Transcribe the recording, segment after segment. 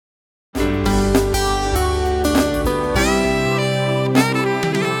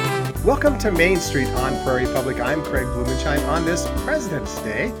Welcome to Main Street on Prairie Public. I'm Craig Blumenshine on this President's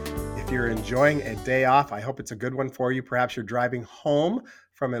Day. If you're enjoying a day off, I hope it's a good one for you. Perhaps you're driving home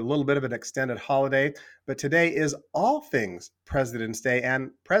from a little bit of an extended holiday. But today is all things President's Day and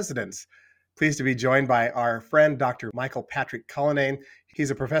presidents. Pleased to be joined by our friend, Dr. Michael Patrick Cullinane.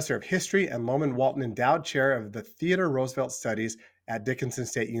 He's a professor of history and Loman Walton Endowed Chair of the Theodore Roosevelt Studies at Dickinson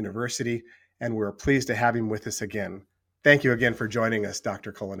State University. And we're pleased to have him with us again. Thank you again for joining us,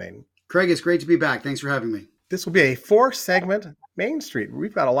 Dr. Cullinane. Craig, it's great to be back. Thanks for having me. This will be a 4-segment Main Street.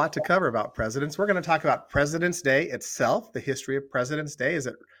 We've got a lot to cover about presidents. We're going to talk about President's Day itself, the history of President's Day. Is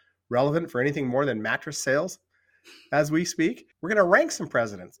it relevant for anything more than mattress sales as we speak? We're going to rank some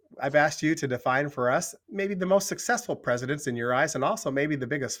presidents. I've asked you to define for us maybe the most successful presidents in your eyes and also maybe the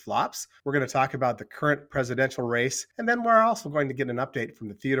biggest flops. We're going to talk about the current presidential race, and then we're also going to get an update from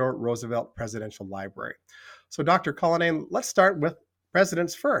the Theodore Roosevelt Presidential Library. So, Dr. Cullinane, let's start with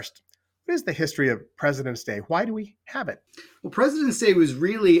presidents first. What is the history of President's Day? Why do we have it? Well, President's Day was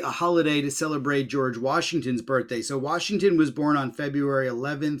really a holiday to celebrate George Washington's birthday. So Washington was born on February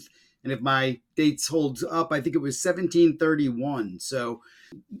 11th. And if my dates hold up, I think it was 1731. So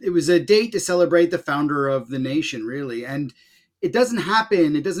it was a date to celebrate the founder of the nation, really. And it doesn't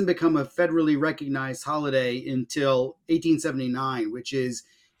become a federally recognized holiday until 1879, which is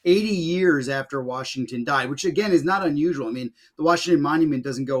 80 years after Washington died, which again is not unusual. I mean, the Washington Monument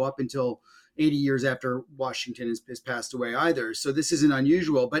doesn't go up until 80 years after Washington has passed away either. So this isn't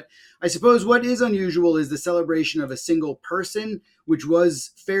unusual. But I suppose what is unusual is the celebration of a single person, which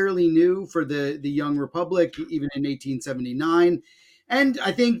was fairly new for the young republic, even in 1879. And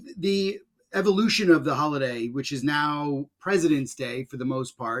I think the evolution of the holiday, which is now President's Day for the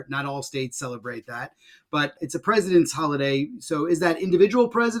most part. Not all states celebrate that, but it's a president's holiday. So is that individual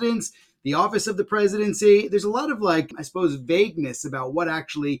presidents, the office of the presidency? There's a lot of vagueness about what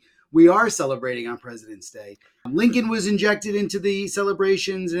actually we are celebrating on President's Day. Lincoln was injected into the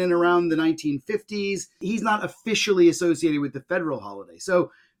celebrations in and around the 1950s. He's not officially associated with the federal holiday.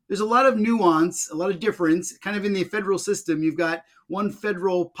 So there's a lot of nuance, a lot of difference. Kind of in the federal system, you've got one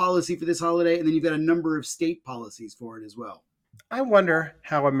federal policy for this holiday, and then you've got a number of state policies for it as well. I wonder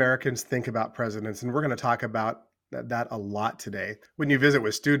how Americans think about presidents, and we're going to talk about that a lot today. When you visit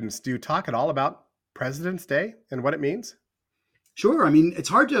with students, do you talk at all about President's Day and what it means? Sure. I mean, it's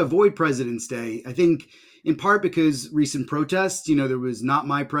hard to avoid President's Day. I think in part because recent protests, there was Not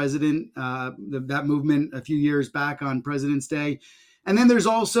My President, that movement a few years back on President's Day. And then there's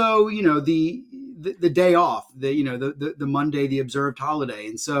also, the day off, the Monday, the observed holiday.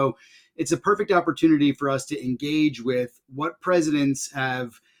 And so it's a perfect opportunity for us to engage with what presidents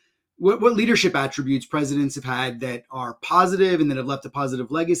have, what leadership attributes presidents have had that are positive and that have left a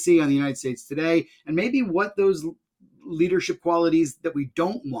positive legacy on the United States today. And maybe what those leadership qualities that we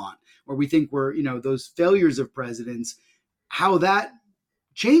don't want, or we think were, those failures of presidents, how that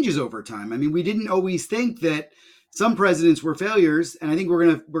changes over time. I mean, we didn't always think that some presidents were failures, and I think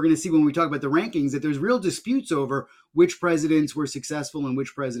we're gonna see when we talk about the rankings that there's real disputes over which presidents were successful and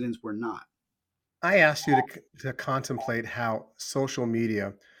which presidents were not. I asked you to contemplate how social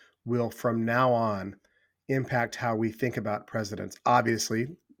media will, from now on, impact how we think about presidents. Obviously,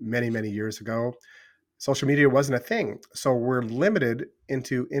 many, many years ago, social media wasn't a thing, so we're limited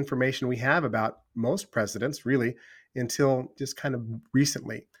into information we have about most presidents, really, until just kind of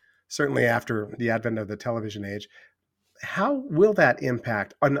recently. Certainly after the advent of the television age. How will that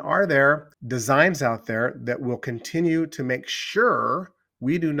impact? And are there designs out there that will continue to make sure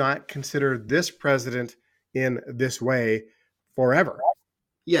we do not consider this president in this way forever?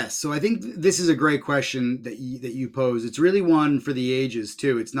 Yes. So I think this is a great question that you pose. It's really one for the ages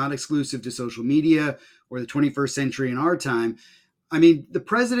too. It's not exclusive to social media or the 21st century in our time. I mean, the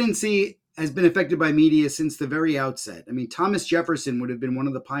presidency has been affected by media since the very outset. I mean, Thomas Jefferson would have been one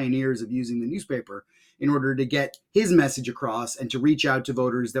of the pioneers of using the newspaper in order to get his message across and to reach out to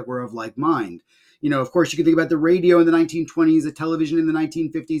voters that were of like mind. Of course, you can think about the radio in the 1920s, the television in the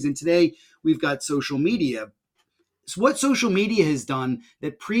 1950s, and today we've got social media. So what social media has done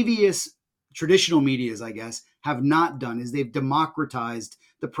that previous traditional medias, I guess, have not done is they've democratized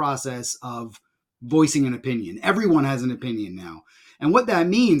the process of voicing an opinion. Everyone has an opinion now. And what that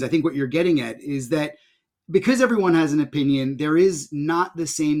means, I think what you're getting at, is that because everyone has an opinion, there is not the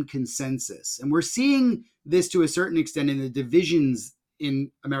same consensus. And we're seeing this to a certain extent in the divisions in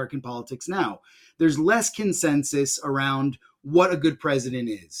American politics now. There's less consensus around what a good president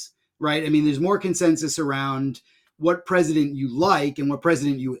is, right? I mean, there's more consensus around what president you like and what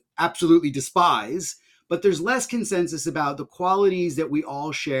president you absolutely despise, but there's less consensus about the qualities that we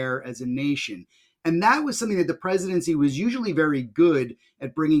all share as a nation. And that was something that the presidency was usually very good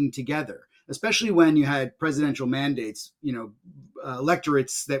at bringing together, especially when you had presidential mandates,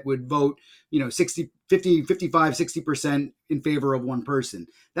 electorates that would vote, 60, 50, 55, 60% in favor of one person.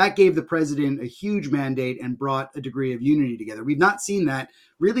 That gave the president a huge mandate and brought a degree of unity together. We've not seen that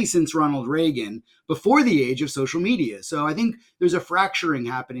really since Ronald Reagan, before the age of social media. So I think there's a fracturing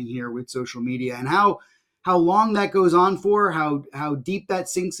happening here with social media, and how long that goes on for, how deep that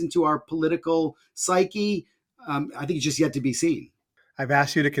sinks into our political psyche, I think it's just yet to be seen. I've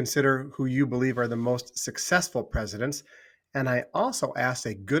asked you to consider who you believe are the most successful presidents. And I also asked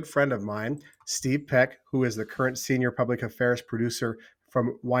a good friend of mine, Steve Peck, who is the current senior public affairs producer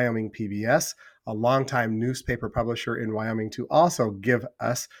from Wyoming PBS, a longtime newspaper publisher in Wyoming, to also give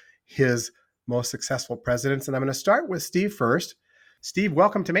us his most successful presidents. And I'm going to start with Steve first. Steve,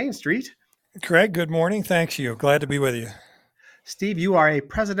 welcome to Main Street. Craig, good morning. Thank you. Glad to be with you. Steve, you are a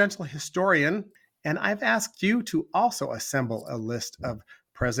presidential historian, and I've asked you to also assemble a list of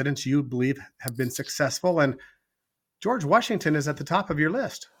presidents you believe have been successful, and George Washington is at the top of your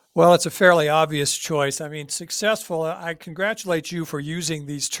list. Well, it's a fairly obvious choice. I mean, successful, I congratulate you for using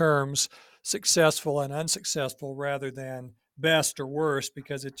these terms, successful and unsuccessful, rather than best or worst,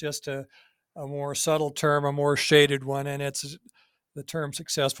 because it's just a more subtle term, a more shaded one, and the term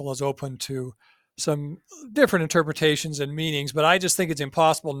successful is open to some different interpretations and meanings. But I just think it's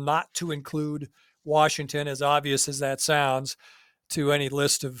impossible not to include Washington, as obvious as that sounds, to any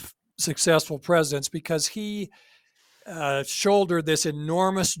list of successful presidents, because he shouldered this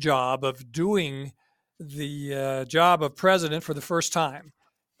enormous job of doing the job of president for the first time.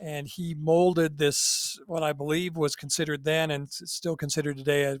 And he molded this, what I believe was considered then and still considered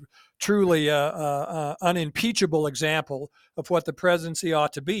today, a truly unimpeachable example of what the presidency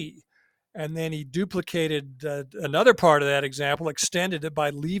ought to be. And then he duplicated another part of that example, extended it by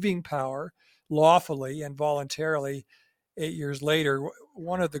leaving power lawfully and voluntarily 8 years later.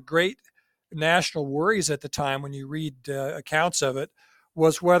 One of the great national worries at the time, when you read accounts of it,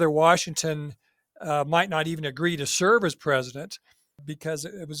 was whether Washington might not even agree to serve as president, because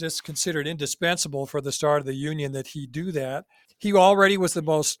it was just considered indispensable for the start of the Union that he do that. He already was the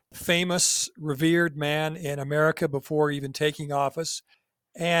most famous, revered man in America before even taking office.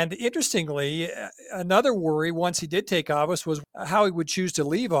 And interestingly, another worry once he did take office was how he would choose to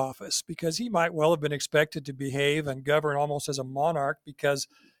leave office, because he might well have been expected to behave and govern almost as a monarch, because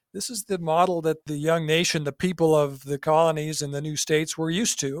this is the model that the young nation, the people of the colonies and the new states, were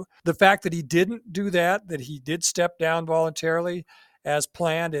used to. The fact that he didn't do that he did step down voluntarily as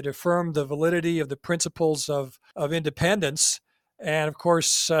planned, it affirmed the validity of the principles of independence. And of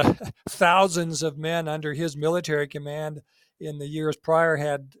course, thousands of men under his military command in the years prior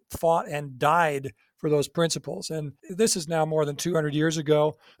had fought and died for those principles. And this is now more than 200 years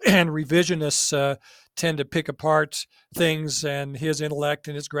ago, and revisionists tend to pick apart things, and his intellect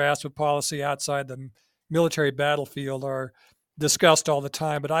and his grasp of policy outside the military battlefield are discussed all the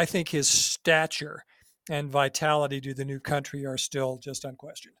time. But I think his stature and vitality to the new country are still just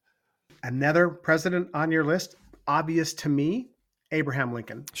unquestioned. Another president on your list, obvious to me, Abraham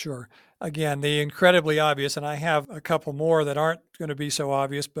Lincoln. Sure. Again, the incredibly obvious, and I have a couple more that aren't going to be so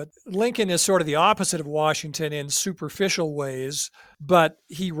obvious, but Lincoln is sort of the opposite of Washington in superficial ways, but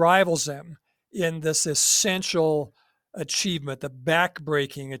he rivals them in this essential achievement, the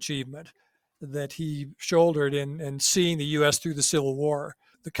back-breaking achievement that he shouldered in seeing the U.S. through the Civil War.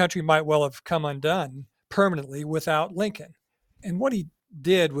 The country might well have come undone permanently without Lincoln. And what he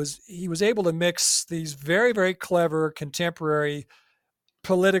did was he was able to mix these very, very clever contemporary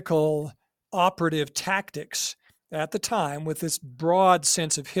political operative tactics at the time with this broad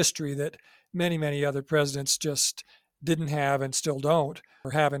sense of history that many, many other presidents just didn't have and still don't,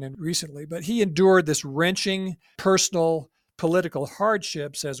 or haven't recently. But he endured this wrenching personal political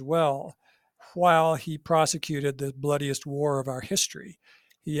hardships as well, while he prosecuted the bloodiest war of our history.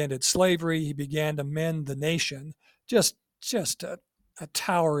 He ended slavery. He began to mend the nation. Just a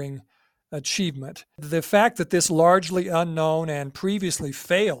towering achievement. The fact that this largely unknown and previously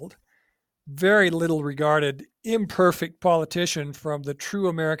failed, very little regarded, imperfect politician from the true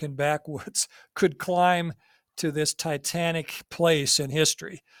American backwoods could climb to this titanic place in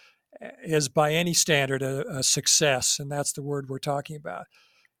history is by any standard a success, and that's the word we're talking about.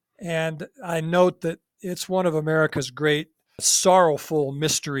 And I note that it's one of America's great sorrowful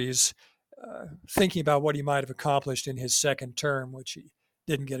mysteries, thinking about what he might have accomplished in his second term, which he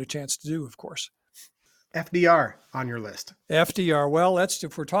didn't get a chance to do, of course. FDR on your list. FDR, well,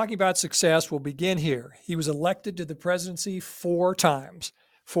 if we're talking about success, we'll begin here. He was elected to the presidency 4 times,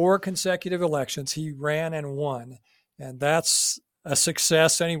 4 consecutive elections. He ran and won, and that's a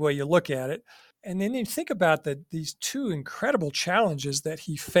success any way you look at it. And then you think about these two incredible challenges that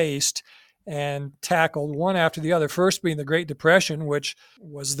he faced and tackled one after the other. First being the Great Depression, which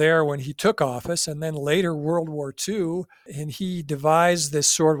was there when he took office, and then later World War II. And he devised this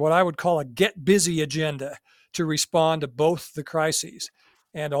sort of what I would call a get busy agenda to respond to both the crises.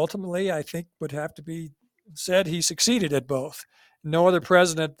 And ultimately, I think would have to be said he succeeded at both. No other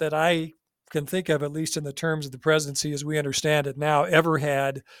president that I can think of, at least in the terms of the presidency as we understand it now, ever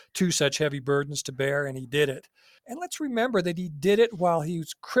had two such heavy burdens to bear, and he did it. And let's remember that he did it while he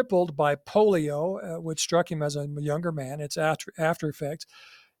was crippled by polio, which struck him as a younger man. It's after effects.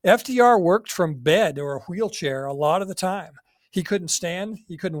 FDR worked from bed or a wheelchair a lot of the time. He couldn't stand,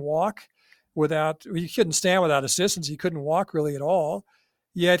 he couldn't walk he couldn't stand without assistance. He couldn't walk really at all.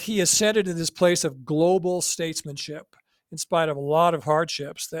 Yet he ascended to this place of global statesmanship in spite of a lot of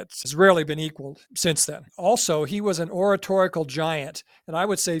hardships that has rarely been equaled since then. Also, he was an oratorical giant, and I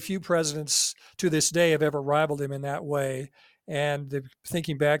would say few presidents to this day have ever rivaled him in that way. And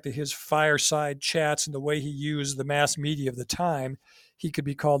thinking back to his fireside chats and the way he used the mass media of the time, he could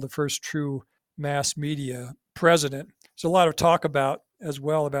be called the first true mass media president. There's a lot of talk about as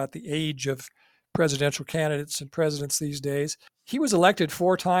well about the age of presidential candidates and presidents these days. He was elected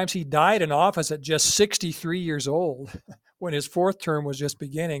 4 times. He died in office at just 63 years old when his 4th term was just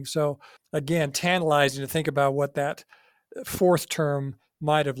beginning. So again, tantalizing to think about what that 4th term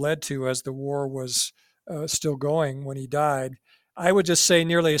might have led to as the war was still going when he died. I would just say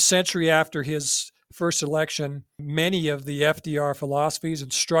nearly a century after his first election, many of the FDR philosophies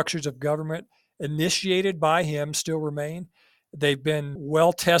and structures of government initiated by him still remain. They've been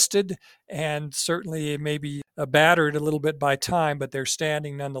well tested and certainly maybe battered a little bit by time, but they're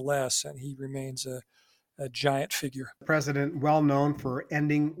standing nonetheless, and he remains a giant figure. President well known for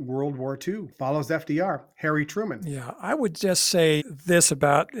ending World War II follows FDR, Harry Truman. Yeah, I would just say this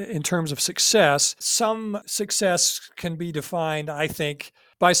about in terms of success. Some success can be defined, I think,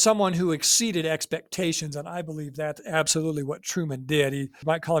 by someone who exceeded expectations, and I believe that's absolutely what Truman did. You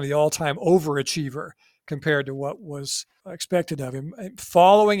might call him the all-time overachiever compared to what was expected of him.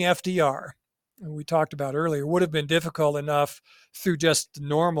 Following FDR, and we talked about earlier, would have been difficult enough through just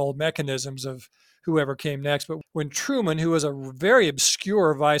normal mechanisms of whoever came next. But when Truman, who was a very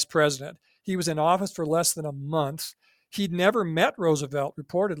obscure vice president, he was in office for less than a month. He'd never met Roosevelt,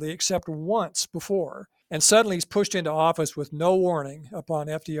 reportedly, except once before. And suddenly he's pushed into office with no warning upon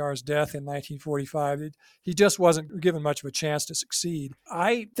FDR's death in 1945. He just wasn't given much of a chance to succeed.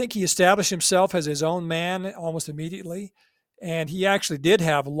 I think he established himself as his own man almost immediately. And he actually did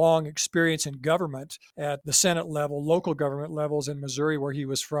have long experience in government at the Senate level, local government levels in Missouri, where he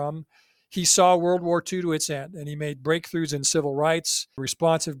was from. He saw World War II to its end, and he made breakthroughs in civil rights,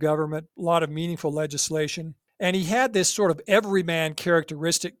 responsive government, a lot of meaningful legislation. And he had this sort of everyman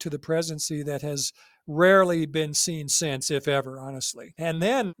characteristic to the presidency that has rarely been seen since, if ever, honestly. And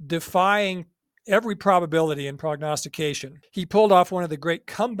then defying every probability and prognostication, he pulled off one of the great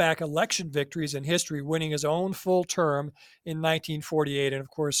comeback election victories in history, winning his own full term in 1948, and of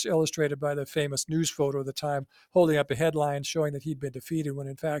course illustrated by the famous news photo of the time, holding up a headline showing that he'd been defeated when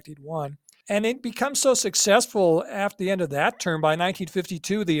in fact he'd won. And it becomes so successful after the end of that term. By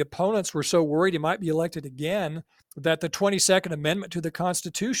 1952, the opponents were so worried he might be elected again that the 22nd Amendment to the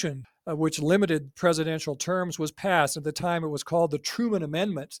Constitution, which limited presidential terms, was passed. At the time, it was called the Truman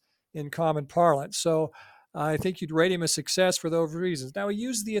Amendment in common parlance. So I think you'd rate him a success for those reasons. Now, he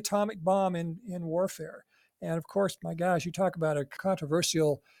used the atomic bomb in warfare. And of course, my gosh, you talk about a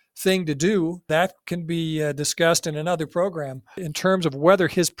controversial thing to do. That can be discussed in another program. In terms of whether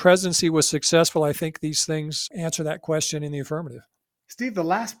his presidency was successful, I think these things answer that question in the affirmative. Steve, the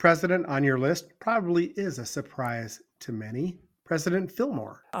last president on your list probably is a surprise to many. President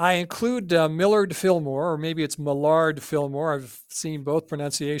Fillmore. I include Millard Fillmore, or maybe it's Millard Fillmore. I've seen both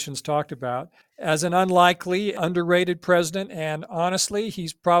pronunciations talked about, as an unlikely, underrated president. And honestly,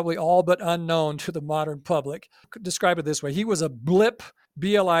 he's probably all but unknown to the modern public. Could describe it this way. He was a blip,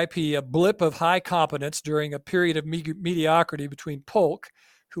 B-L-I-P, a blip of high competence during a period of mediocrity between Polk,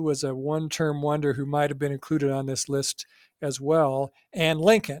 who was a one-term wonder who might have been included on this list as well, and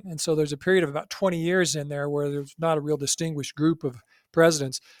Lincoln. And so there's a period of about 20 years in there where there's not a real distinguished group of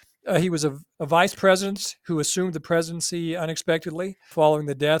presidents. He was a vice president who assumed the presidency unexpectedly following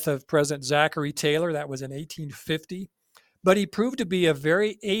the death of President Zachary Taylor. That was in 1850. But he proved to be a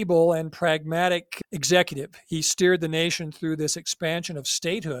very able and pragmatic executive. He steered the nation through this expansion of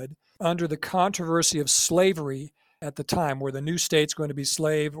statehood under the controversy of slavery at the time. Were the new states going to be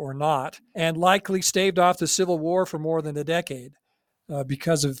slave or not? And likely staved off the Civil War for more than a decade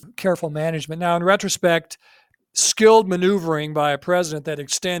because of careful management. Now, in retrospect, skilled maneuvering by a president that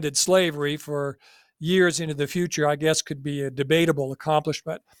extended slavery for years into the future, I guess, could be a debatable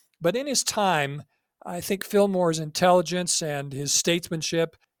accomplishment. But in his time, I think Fillmore's intelligence and his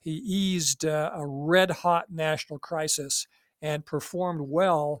statesmanship, he eased a red hot national crisis and performed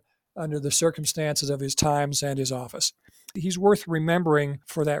well under the circumstances of his times and his office. He's worth remembering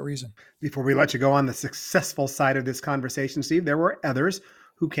for that reason. Before we let you go on the successful side of this conversation, Steve, there were others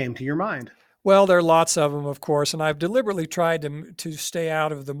who came to your mind. Well, there are lots of them, of course, and I've deliberately tried to stay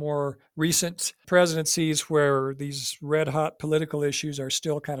out of the more recent presidencies where these red-hot political issues are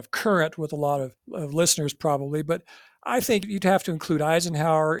still kind of current with a lot of listeners probably. But I think you'd have to include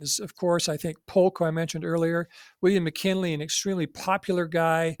Eisenhower, of course. I think Polk, who I mentioned earlier, William McKinley, an extremely popular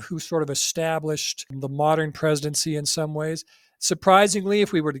guy who sort of established the modern presidency in some ways. Surprisingly,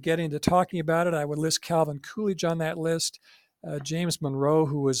 if we were to get into talking about it, I would list Calvin Coolidge on that list. James Monroe,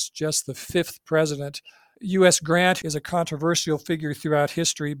 who was just the 5th president. U.S. Grant is a controversial figure throughout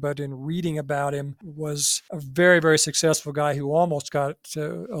history, but in reading about him, was a very, very successful guy who almost got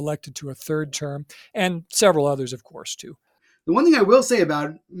elected to a 3rd term, and several others, of course, too. The one thing I will say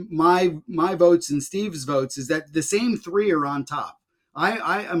about my votes and Steve's votes is that the same 3 are on top.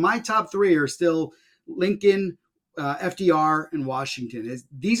 My top 3 are still Lincoln, FDR, and Washington.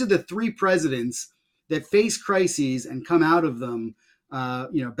 These are the 3 presidents that face crises and come out of them,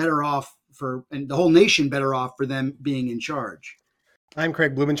 better off and the whole nation better off for them being in charge. I'm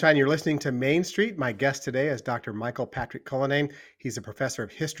Craig Blumenschein. You're listening to Main Street. My guest today is Dr. Michael Patrick Cullinane. He's a professor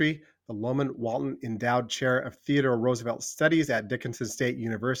of history, the Loman Walton Endowed Chair of Theodore Roosevelt Studies at Dickinson State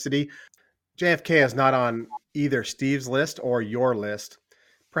University. JFK is not on either Steve's list or your list.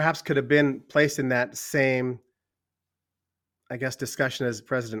 Perhaps could have been placed in that same, discussion as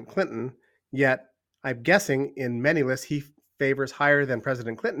President Clinton, yet I'm guessing in many lists he favors higher than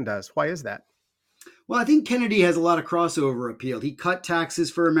President Clinton does. Why is that? Well, I think Kennedy has a lot of crossover appeal. He cut taxes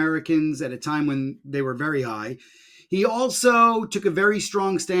for Americans at a time when they were very high. He also took a very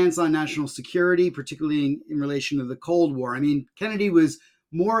strong stance on national security, particularly in relation to the Cold War. I mean, Kennedy was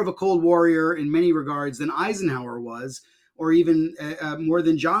more of a Cold Warrior in many regards than Eisenhower was, or even more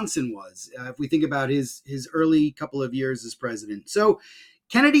than Johnson was, if we think about his early couple of years as president. So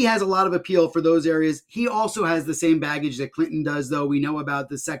Kennedy has a lot of appeal for those areas. He also has the same baggage that Clinton does, though. We know about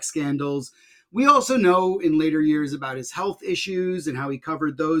the sex scandals. We also know in later years about his health issues and how he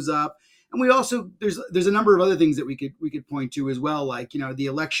covered those up. And we also, there's a number of other things that we could point to as well, like, the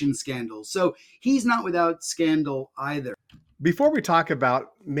election scandals. So he's not without scandal either. Before we talk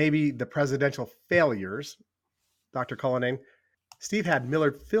about maybe the presidential failures, Dr. Cullinane, Steve had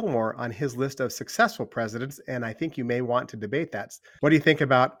Millard Fillmore on his list of successful presidents, and I think you may want to debate that. What do you think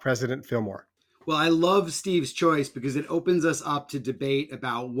about President Fillmore? Well, I love Steve's choice because it opens us up to debate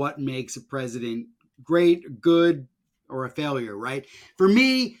about what makes a president great, good, or a failure, right? For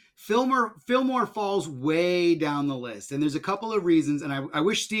me, Fillmore falls way down the list, and there's a couple of reasons, and I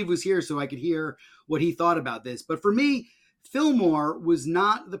wish Steve was here so I could hear what he thought about this. But for me, Fillmore was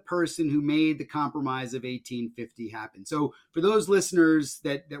not the person who made the Compromise of 1850 happen. So for those listeners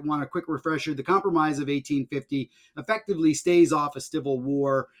that want a quick refresher, the Compromise of 1850 effectively stays off a civil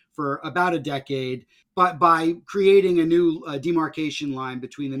war for about a decade, but by creating a new demarcation line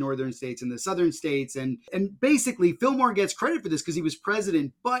between the northern states and the southern states. And basically, Fillmore gets credit for this because he was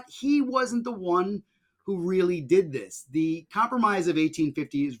president, but he wasn't the one who really did this. The Compromise of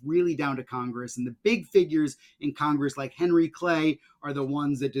 1850 is really down to Congress, and the big figures in Congress like Henry Clay are the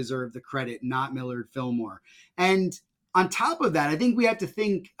ones that deserve the credit, not Millard Fillmore. And on top of that, I think we have to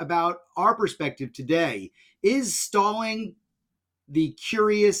think about our perspective today. Is stalling the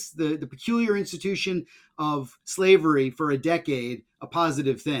peculiar institution of slavery for a decade a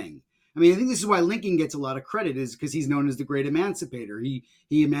positive thing? I mean, I think this is why Lincoln gets a lot of credit, is because he's known as the great emancipator. He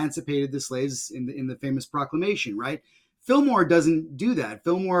emancipated the slaves in the famous proclamation, right? Fillmore doesn't do that.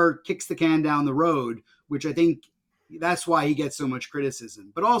 Fillmore kicks the can down the road, which I think that's why he gets so much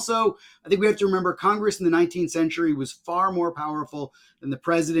criticism. But also, I think we have to remember Congress in the 19th century was far more powerful than the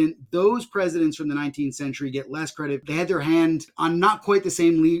president. Those presidents from the 19th century get less credit. They had their hand on not quite the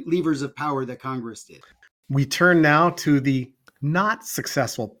same levers of power that Congress did. We turn now to the not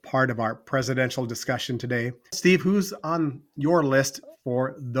successful part of our presidential discussion today. Steve, who's on your list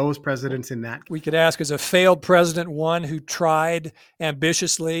for those presidents in that? We could ask, is a failed president one who tried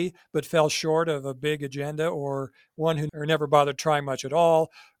ambitiously but fell short of a big agenda, or one who never bothered trying much at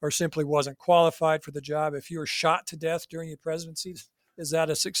all, or simply wasn't qualified for the job? If you were shot to death during your presidency, is that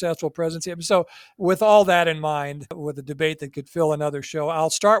a successful presidency? So with all that in mind, with a debate that could fill another show,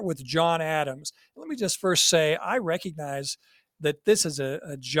 I'll start with John Adams. Let me just first say, I recognize that this is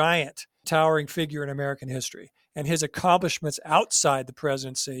a giant, towering figure in American history. and his accomplishments outside the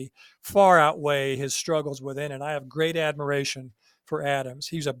presidency far outweigh his struggles within. And I have great admiration for Adams.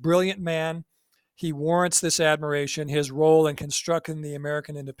 He's a brilliant man. He warrants this admiration. His role in constructing the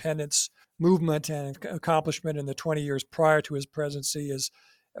American independence movement and accomplishment in the 20 years prior to his presidency is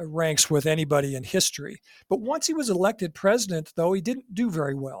ranks with anybody in history. But once he was elected president, though, he didn't do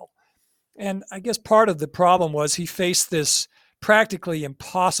very well. And I guess part of the problem was he faced this practically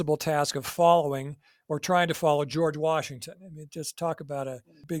impossible task of following or trying to follow George Washington. I mean, just talk about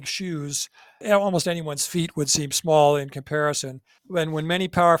big shoes. Almost anyone's feet would seem small in comparison. And when many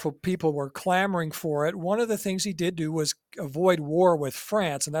powerful people were clamoring for it, one of the things he did do was avoid war with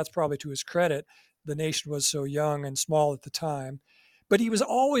France, and that's probably to his credit. The nation was so young and small at the time. But he was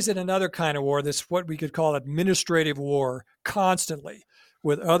always in another kind of war, this what we could call administrative war, constantly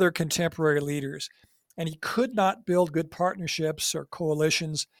with other contemporary leaders. And he could not build good partnerships or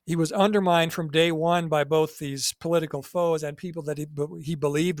coalitions. He was undermined from day one by both these political foes and people that he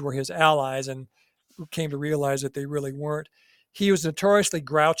believed were his allies and came to realize that they really weren't. He was notoriously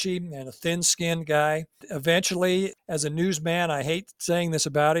grouchy and a thin-skinned guy. Eventually, as a newsman, I hate saying this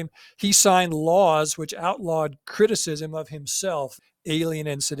about him, he signed laws which outlawed criticism of himself, Alien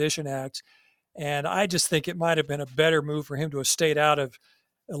and Sedition Acts. And I just think it might have been a better move for him to have stayed out of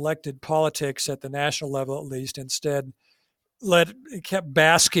elected politics at the national level, at least. Instead, kept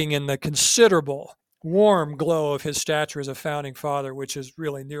basking in the considerable warm glow of his stature as a founding father, which is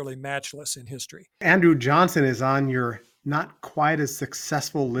really nearly matchless in history. Andrew Johnson is on your not quite as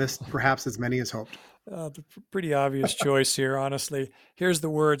successful list, perhaps as many as hoped. Pretty obvious choice here, honestly. Here's the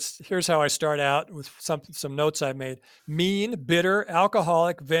words. Here's how I start out with some notes I made. Mean, bitter,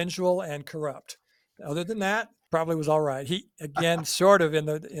 alcoholic, vengeful, and corrupt. Other than that, probably was all right. He, again, sort of in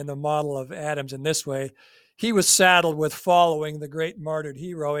the model of Adams in this way, he was saddled with following the great martyred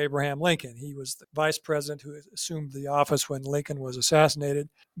hero, Abraham Lincoln. He was the vice president who assumed the office when Lincoln was assassinated.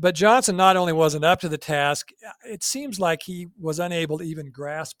 But Johnson not only wasn't up to the task, it seems like he was unable to even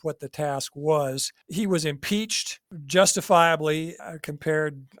grasp what the task was. He was impeached justifiably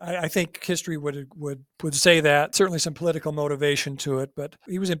compared, I think history would say that, certainly some political motivation to it, but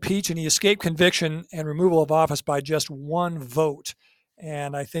he was impeached and he escaped conviction and removal of office by just one vote.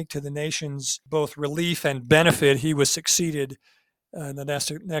 And I think to the nation's both relief and benefit, he was succeeded in the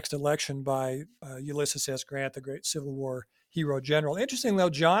next election by Ulysses S. Grant, the great Civil War hero general. Interesting,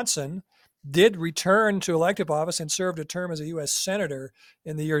 though, Johnson did return to elective office and served a term as a U.S. senator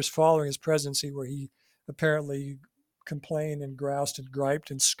in the years following his presidency, where he apparently complained and groused and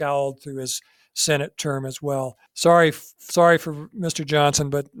griped and scowled through his Senate term as well. Sorry for Mr. Johnson,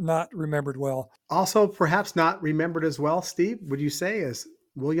 but not remembered well. Also, perhaps not remembered as well, Steve, would you say, as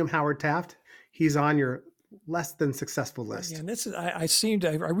William Howard Taft? He's on your less than successful list. And this is, I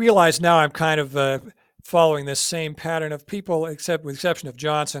realize now I'm kind of following this same pattern of people, with the exception of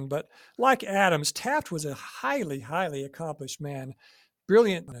Johnson. But like Adams, Taft was a highly, highly accomplished man,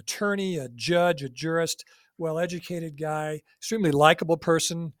 brilliant attorney, a judge, a jurist, well-educated guy, extremely likable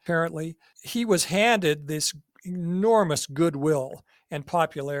person, apparently. He was handed this enormous goodwill and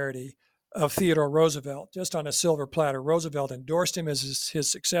popularity of Theodore Roosevelt just on a silver platter. Roosevelt endorsed him as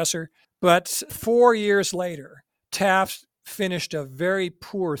his successor. But 4 years later, Taft finished a very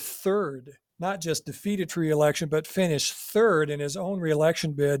poor third, not just defeated for re-election, but finished third in his own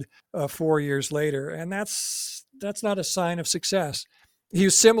re-election bid 4 years later. And that's not a sign of success. He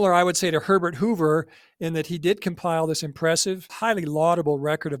was similar, I would say, to Herbert Hoover in that he did compile this impressive, highly laudable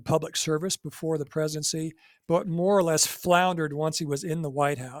record of public service before the presidency, but more or less floundered once he was in the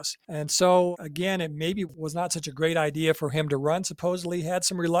White House. And so, again, it maybe was not such a great idea for him to run. Supposedly, he had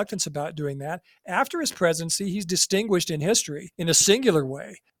some reluctance about doing that. After his presidency, he's distinguished in history in a singular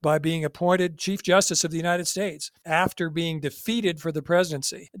way by being appointed Chief Justice of the United States after being defeated for the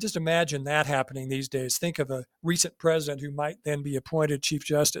presidency. Just imagine that happening these days. Think of a recent president who might then be appointed Chief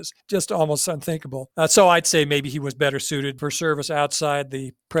Justice. Just almost unthinkable. So I'd say maybe he was better suited for service outside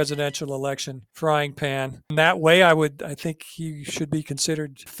the presidential election frying pan. In that way, I think he should be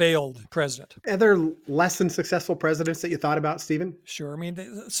considered failed president. Are there less than successful presidents that you thought about, Stephen? Sure. I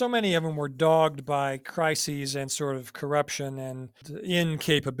mean, so many of them were dogged by crises and sort of corruption and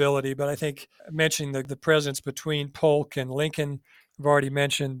incapability. But I think mentioning the presidents between Polk and Lincoln, I've already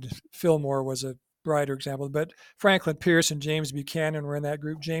mentioned Fillmore was a brighter example. But Franklin Pierce and James Buchanan were in that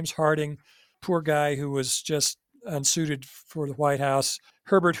group. James Harding, poor guy who was just unsuited for the White House.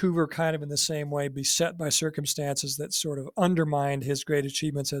 Herbert Hoover, kind of in the same way, beset by circumstances that sort of undermined his great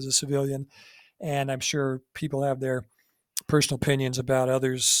achievements as a civilian. And I'm sure people have their personal opinions about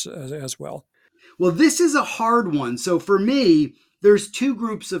others as well. Well, this is a hard one. So for me, there's two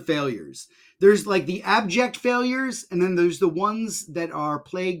groups of failures. There's like the abject failures, and then there's the ones that are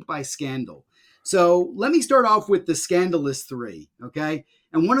plagued by scandal. So let me start off with the scandalous three, okay?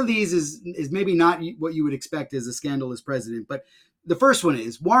 And one of these is maybe not what you would expect as a scandalous president, but the first one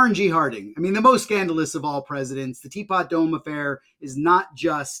is Warren G. Harding. I mean, the most scandalous of all presidents. The Teapot Dome affair is not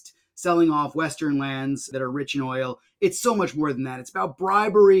just selling off Western lands that are rich in oil. It's so much more than that. It's about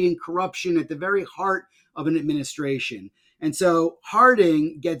bribery and corruption at the very heart of an administration. And so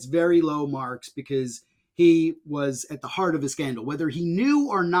Harding gets very low marks because he was at the heart of a scandal, whether he knew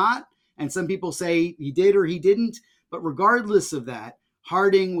or not. And some people say he did or he didn't. But regardless of that,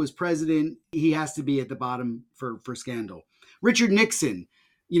 Harding was president. He has to be at the bottom for scandal. Richard Nixon,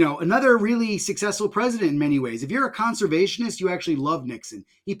 another really successful president in many ways. If you're a conservationist, you actually love Nixon.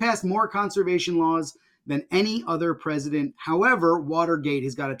 He passed more conservation laws than any other president. However, Watergate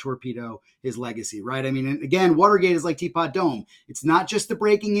has got to torpedo his legacy, right? I mean, and again, Watergate is like Teapot Dome. It's not just the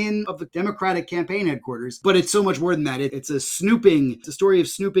breaking in of the Democratic campaign headquarters, but it's so much more than that. It's a story of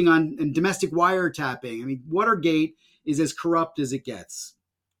snooping on and domestic wiretapping. I mean, Watergate is as corrupt as it gets.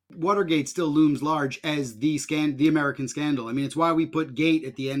 Watergate still looms large as the American scandal. I mean, it's why we put gate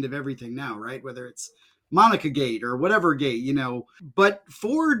at the end of everything now, right? Whether it's Monica Gate or whatever gate, But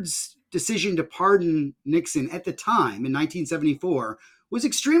Ford's decision to pardon Nixon at the time in 1974 was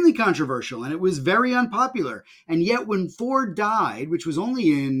extremely controversial, and it was very unpopular. And yet when Ford died, which was only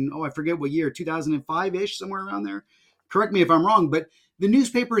in, I forget what year, 2005-ish, somewhere around there. Correct me if I'm wrong, but the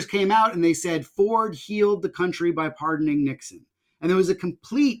newspapers came out and they said Ford healed the country by pardoning Nixon. And there was a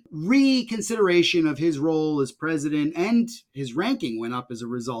complete reconsideration of his role as president, and his ranking went up as a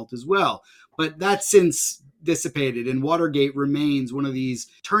result as well. But that's since dissipated, and Watergate remains one of these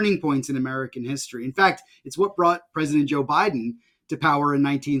turning points in American history. In fact, it's what brought President Joe Biden to power in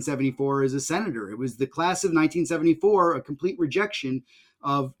 1974 as a senator. It was the class of 1974, a complete rejection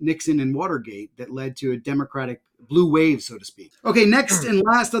of Nixon and Watergate that led to a Democratic blue wave, so to speak. Okay, next and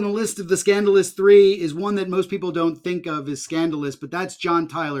last on the list of the scandalous three is one that most people don't think of as scandalous, but that's John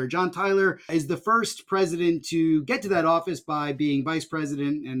Tyler. John Tyler is the first president to get to that office by being vice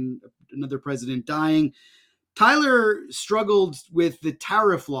president and another president dying. Tyler struggled with the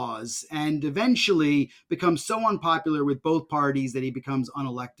tariff laws and eventually becomes so unpopular with both parties that he becomes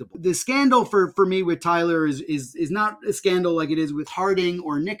unelectable. The scandal for me with Tyler is not a scandal like it is with Harding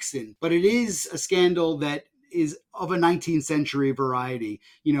or Nixon, but it is a scandal that is of a 19th century variety.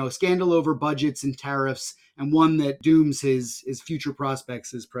 Scandal over budgets and tariffs, and one that dooms his future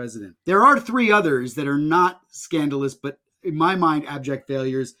prospects as president. There are three others that are not scandalous, but in my mind, abject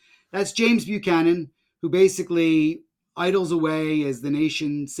failures. That's James Buchanan, who basically idles away as the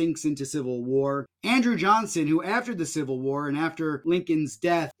nation sinks into civil war. Andrew Johnson, who after the Civil War and after Lincoln's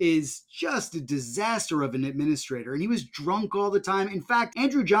death is just a disaster of an administrator. And he was drunk all the time. In fact,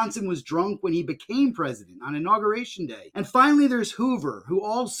 Andrew Johnson was drunk when he became president on Inauguration Day. And finally, there's Hoover, who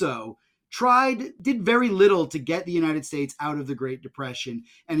also did very little to get the United States out of the Great Depression,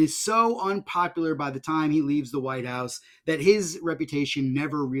 and is so unpopular by the time he leaves the White House that his reputation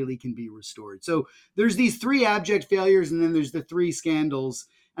never really can be restored. So there's these three abject failures, and then there's the three scandals.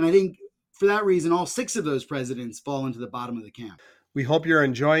 And I think for that reason, all six of those presidents fall into the bottom of the camp. We hope you're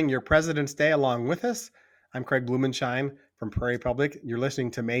enjoying your President's Day along with us. I'm Craig Blumenshine from Prairie Public. You're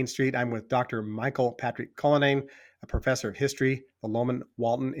listening to Main Street. I'm with Dr. Michael Patrick Cullinane, a professor of history, the Loman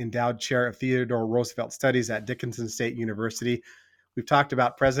Walton Endowed Chair of Theodore Roosevelt Studies at Dickinson State University. We've talked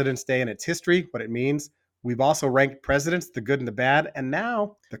about President's Day and its history, what it means. We've also ranked presidents, the good and the bad, and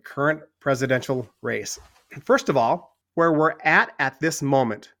now the current presidential race. First of all, where we're at this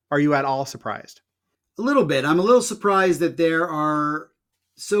moment, are you at all surprised? A little bit. I'm a little surprised that there are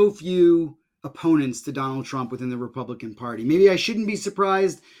so few opponents to Donald Trump within the Republican Party. Maybe I shouldn't be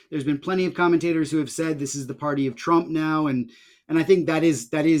surprised. There's been plenty of commentators who have said this is the party of Trump now, and I think that is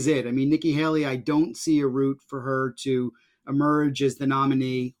it. I mean, Nikki Haley, I don't see a route for her to emerge as the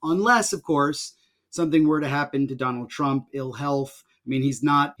nominee, unless, of course, something were to happen to Donald Trump, ill health. I mean, he's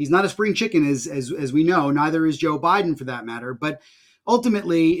not a spring chicken, as we know. Neither is Joe Biden, for that matter. But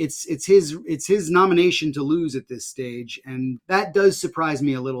ultimately, it's his nomination to lose at this stage, and that does surprise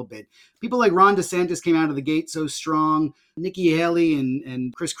me a little bit. People like Ron DeSantis came out of the gate so strong. Nikki Haley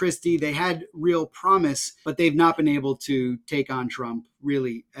and Chris Christie, they had real promise, but they've not been able to take on Trump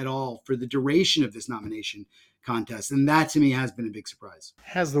really at all for the duration of this nomination contest, and that to me has been a big surprise.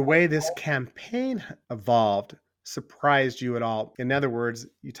 Has the way this campaign evolved surprised you at all? In other words,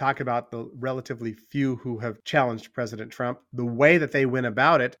 you talk about the relatively few who have challenged President Trump, the way that they went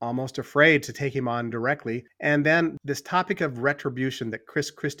about it, almost afraid to take him on directly. And then this topic of retribution that Chris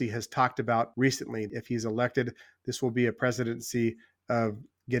Christie has talked about recently. If he's elected, this will be a presidency of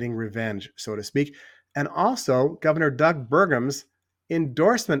getting revenge, so to speak. And also Governor Doug Burgum's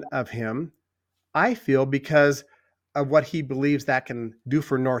endorsement of him, I feel, because of what he believes that can do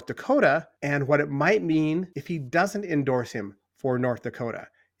for North Dakota and what it might mean if he doesn't endorse him for North Dakota.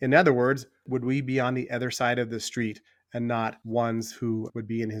 In other words, would we be on the other side of the street and not ones who would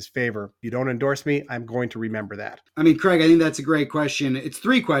be in his favor? You don't endorse me, I'm going to remember that. I mean, Craig, I think that's a great question. It's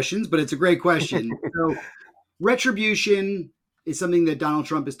three questions, but it's a great question. So, retribution is something that Donald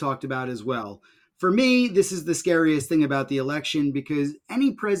Trump has talked about as well. For me, this is the scariest thing about the election because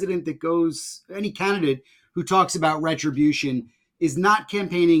any president that goes, any candidate who talks about retribution is not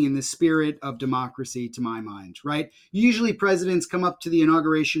campaigning in the spirit of democracy, to my mind, right? Usually presidents come up to the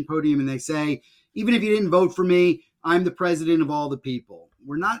inauguration podium and they say, even if you didn't vote for me, I'm the president of all the people.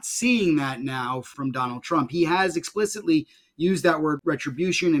 We're not seeing that now from Donald Trump. He has explicitly used that word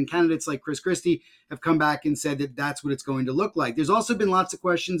retribution, and candidates like Chris Christie have come back and said that that's what it's going to look like. There's also been lots of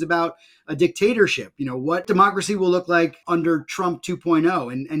questions about a dictatorship, what democracy will look like under Trump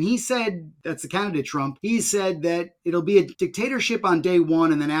 2.0. And he said, that's the candidate Trump, he said that it'll be a dictatorship on day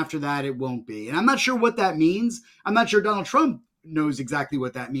one, and then after that, it won't be. And I'm not sure what that means. I'm not sure Donald Trump knows exactly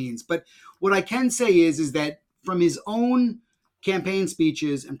what that means. But what I can say is that from his own campaign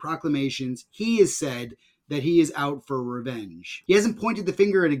speeches and proclamations, he has said that he is out for revenge. He hasn't pointed the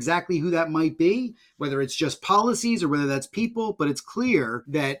finger at exactly who that might be, whether it's just policies or whether that's people, but it's clear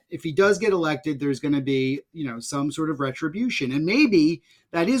that if he does get elected, there's going to be, some sort of retribution. And maybe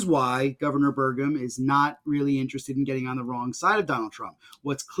that is why Governor Burgum is not really interested in getting on the wrong side of Donald Trump.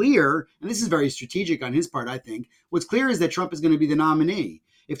 What's clear, and this is very strategic on his part, I think, what's clear is that Trump is going to be the nominee.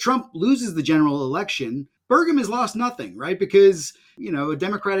 If Trump loses the general election, Burgum has lost nothing, right? Because, a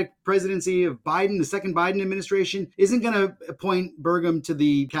Democratic presidency of Biden, the second Biden administration, isn't going to appoint Burgum to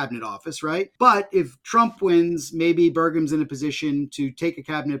the cabinet office, right? But if Trump wins, maybe Burgum's in a position to take a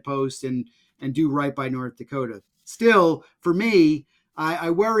cabinet post and do right by North Dakota. Still, for me, I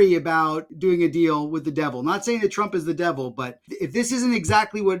worry about doing a deal with the devil. Not saying that Trump is the devil, but if this isn't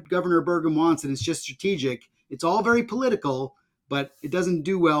exactly what Governor Burgum wants and it's just strategic, it's all very political, but it doesn't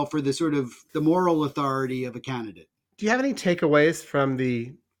do well for the moral authority of a candidate. Do you have any takeaways from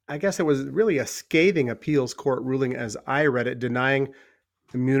I guess it was really a scathing appeals court ruling as I read it, denying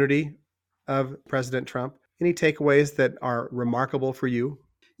immunity of President Trump? Any takeaways that are remarkable for you?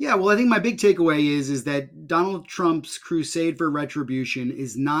 Yeah, well, I think my big takeaway is that Donald Trump's crusade for retribution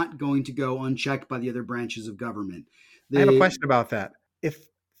is not going to go unchecked by the other branches of government. I have a question about that. If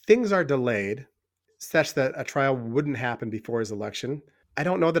things are delayed such that a trial wouldn't happen before his election, I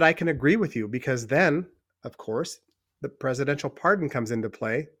don't know that I can agree with you, because then, of course, the presidential pardon comes into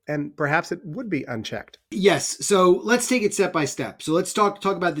play and perhaps it would be unchecked. Yes. So let's take it step by step. So let's talk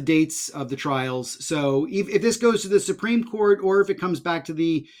about the dates of the trials. So if this goes to the Supreme Court or if it comes back to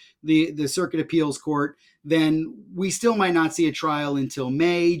the Circuit Appeals Court, then we still might not see a trial until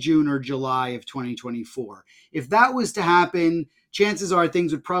May, June, or July of 2024. If that was to happen, chances are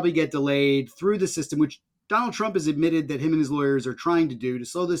things would probably get delayed through the system, which Donald Trump has admitted that him and his lawyers are trying to do to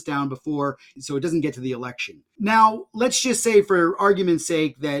slow this down so it doesn't get to the election. Now, let's just say for argument's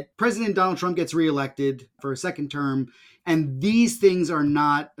sake that President Donald Trump gets reelected for a second term and these things are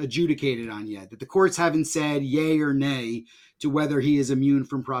not adjudicated on yet, that the courts haven't said yay or nay to whether he is immune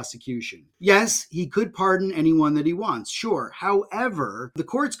from prosecution. Yes, he could pardon anyone that he wants, sure. However, the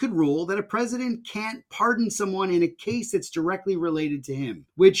courts could rule that a president can't pardon someone in a case that's directly related to him,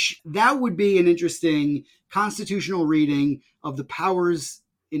 which that would be an interesting constitutional reading of the powers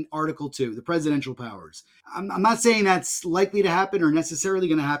in Article 2, the presidential powers. I'm not saying that's likely to happen or necessarily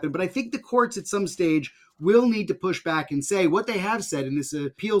going to happen, but I think the courts at some stage will need to push back and say what they have said in this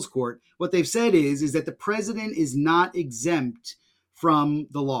appeals court. What they've said is that the president is not exempt from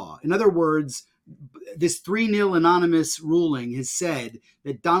the law. In other words, this 3-0 anonymous ruling has said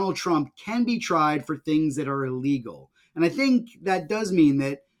that Donald Trump can be tried for things that are illegal. And I think that does mean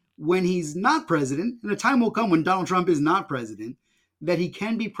that when he's not president, and a time will come when Donald Trump is not president, that he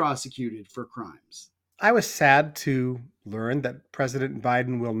can be prosecuted for crimes. I was sad to learn that President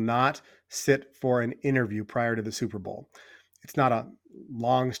Biden will not sit for an interview prior to the Super Bowl. It's not a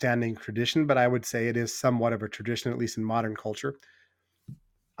long-standing tradition, but I would say it is somewhat of a tradition, at least in modern culture.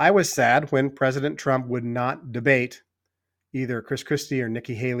 I was sad when President Trump would not debate either Chris Christie or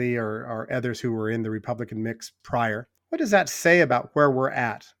Nikki Haley or others who were in the Republican mix prior. What does that say about where we're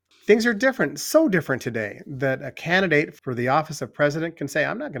at? Things are different, so different today, that a candidate for the office of president can say,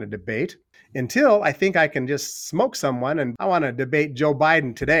 I'm not going to debate until I think I can just smoke someone and I want to debate Joe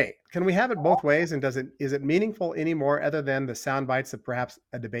Biden today. Can we have it both ways? And is it meaningful anymore other than the sound bites of perhaps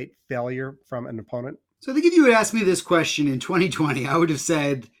a debate failure from an opponent? So I think if you had asked me this question in 2020, I would have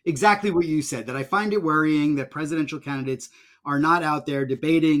said exactly what you said, that I find it worrying that presidential candidates are not out there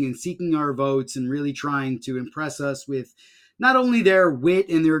debating and seeking our votes and really trying to impress us with not only their wit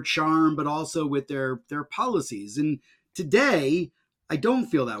and their charm, but also with their policies. And today, I don't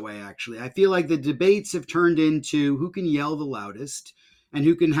feel that way, actually. I feel like the debates have turned into who can yell the loudest and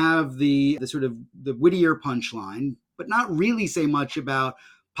who can have the sort of the wittier punchline, but not really say much about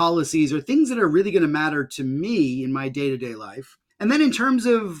policies or things that are really going to matter to me in my day-to-day life. And then in terms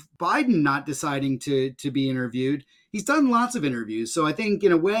of Biden not deciding to be interviewed, he's done lots of interviews. So I think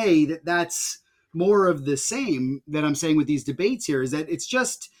in a way that's more of the same that I'm saying with these debates here, is that it's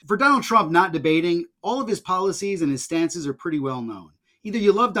just for Donald Trump not debating, all of his policies and his stances are pretty well known. Either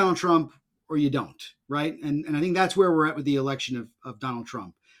you love Donald Trump or you don't, right? And I think that's where we're at with the election of Donald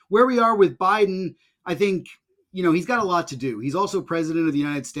Trump. Where we are with Biden, I think, he's got a lot to do. He's also president of the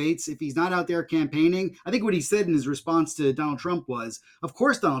United States. If he's not out there campaigning, I think what he said in his response to Donald Trump was, of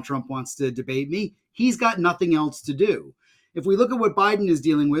course, Donald Trump wants to debate me. He's got nothing else to do. If we look at what Biden is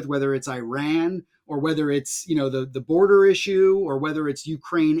dealing with, whether it's Iran or whether it's, the border issue or whether it's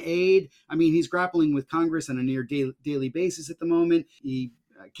Ukraine aid, I mean, he's grappling with Congress on a near daily basis at the moment. He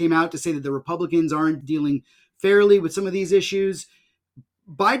came out to say that the Republicans aren't dealing fairly with some of these issues.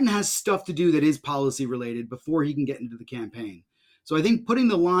 Biden has stuff to do that is policy related before he can get into the campaign. So I think putting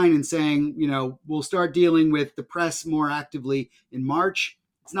the line and saying, we'll start dealing with the press more actively in March,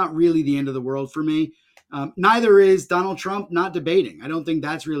 it's not really the end of the world for me. Neither is Donald Trump not debating. I don't think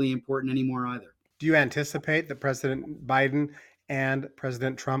that's really important anymore either. Do you anticipate that President Biden and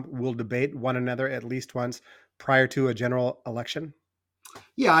President Trump will debate one another at least once prior to a general election?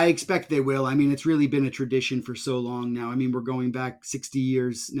 Yeah, I expect they will. I mean, it's really been a tradition for so long now. I mean, we're going back 60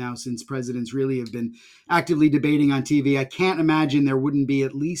 years now since presidents really have been actively debating on TV. I can't imagine there wouldn't be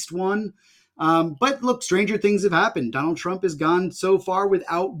at least one. But look, stranger things have happened. Donald Trump has gone so far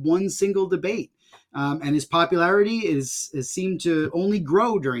without one single debate. And his popularity has seemed to only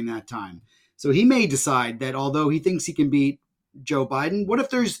grow during that time. So he may decide that although he thinks he can beat Joe Biden, what if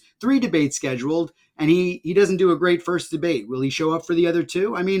there's 3 debates scheduled and he doesn't do a great first debate? Will he show up for the other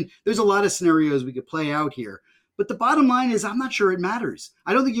 2? I mean, there's a lot of scenarios we could play out here. But the bottom line is I'm not sure it matters.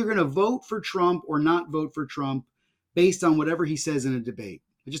 I don't think you're going to vote for Trump or not vote for Trump based on whatever he says in a debate.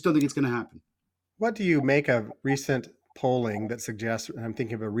 I just don't think it's going to happen. What do you make of recent polling that suggests, and I'm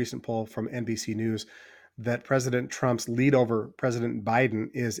thinking of a recent poll from NBC News, that President Trump's lead over President Biden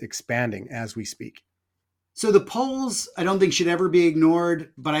is expanding as we speak? So the polls, I don't think should ever be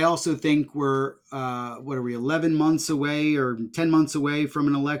ignored, but I also think we're, 11 months away or 10 months away from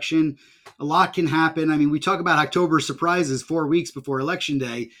an election. A lot can happen. I mean, we talk about October surprises 4 weeks before Election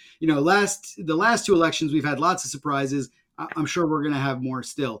Day. The last 2 elections, we've had lots of surprises. I'm sure we're going to have more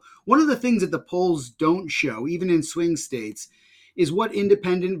still. One of the things that the polls don't show, even in swing states, is what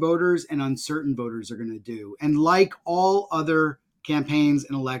independent voters and uncertain voters are going to do. And like all other campaigns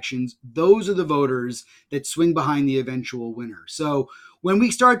and elections, those are the voters that swing behind the eventual winner. So when we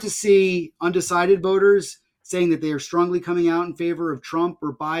start to see undecided voters saying that they are strongly coming out in favor of Trump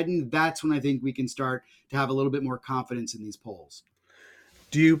or Biden, that's when I think we can start to have a little bit more confidence in these polls.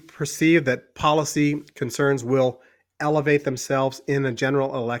 Do you perceive that policy concerns will elevate themselves in a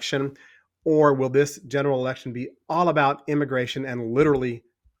general election, or will this general election be all about immigration and literally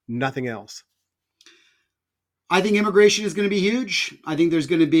nothing else? I think immigration is going to be huge. I think there's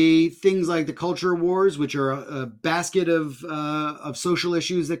going to be things like the culture wars, which are a basket of social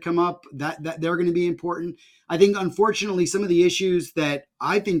issues that come up. That they're going to be important. I think, unfortunately, some of the issues that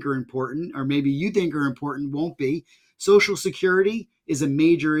I think are important, or maybe you think are important, won't be. Social Security is a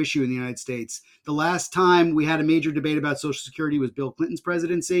major issue in the United States. The last time we had a major debate about Social Security was Bill Clinton's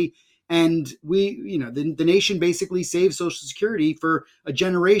presidency. And the nation basically saved Social Security for a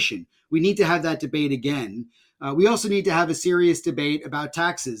generation. We need to have that debate again. We also need to have a serious debate about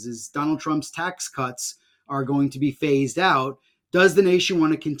taxes. As Donald Trump's tax cuts are going to be phased out, does the nation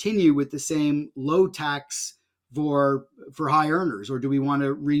want to continue with the same low tax for high earners, or do we want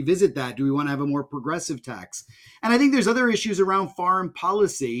to revisit that? Do we want to have a more progressive tax? And I think there's other issues around foreign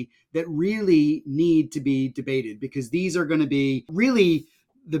policy that really need to be debated, because these are going to be really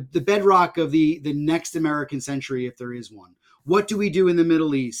the bedrock of the next American century, if there is one. What do we do in the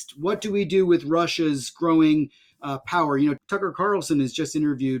Middle East? What do we do with Russia's growing power? Tucker Carlson has just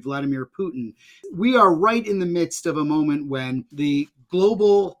interviewed Vladimir Putin. We are right in the midst of a moment when the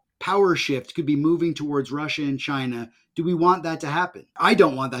global power shift could be moving towards Russia and China. Do we want that to happen? I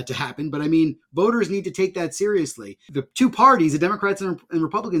don't want that to happen, but I mean, voters need to take that seriously. The 2 parties, the Democrats and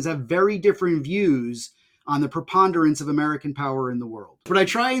Republicans, have very different views on the preponderance of American power in the world. But I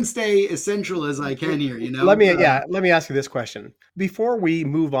try and stay as central as I can here, Let me ask you this question. Before we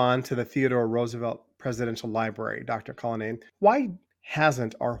move on to the Theodore Roosevelt Presidential Library, Dr. Cullinane, why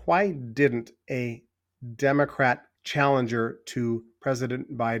hasn't or why didn't a Democrat challenger to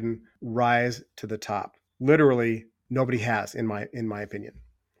President Biden rise to the top? Literally, nobody has, in my opinion.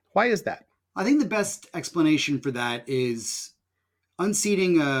 Why is that? I think the best explanation for that is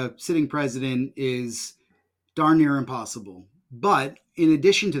unseating a sitting president is darn near impossible. But in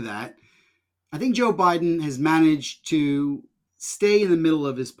addition to that, I think Joe Biden has managed to stay in the middle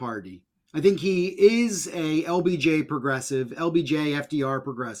of his party. I think he is a LBJ progressive, LBJ FDR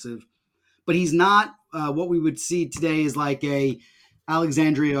progressive, but he's not what we would see today as like a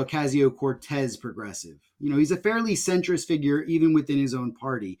Alexandria Ocasio-Cortez progressive. He's a fairly centrist figure even within his own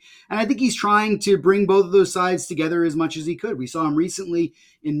party. And I think he's trying to bring both of those sides together as much as he could. We saw him recently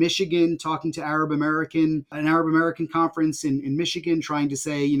in Michigan talking to an Arab American conference in Michigan, trying to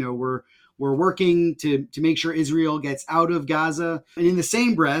say, we're working to make sure Israel gets out of Gaza. And in the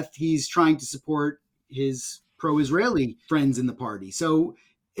same breath, he's trying to support his pro-Israeli friends in the party. So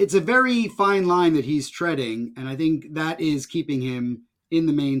it's a very fine line that he's treading, and I think that is keeping him in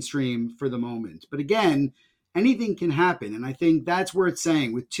the mainstream for the moment. But again, anything can happen, and I think that's worth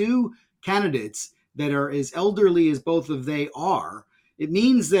saying. With two candidates that are as elderly as both of they are, it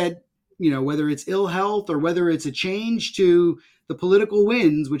means that, whether it's ill health or whether it's a change to the political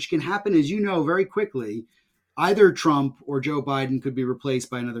winds, which can happen, as you know, very quickly, either Trump or Joe Biden could be replaced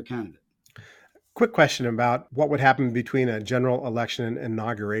by another candidate. Quick question about what would happen between a general election and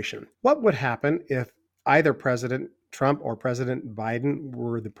inauguration. What would happen if either President Trump or President Biden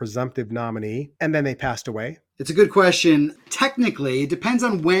were the presumptive nominee and then they passed away? It's a good question. Technically, it depends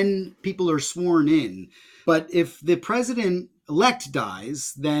on when people are sworn in. But if the president-elect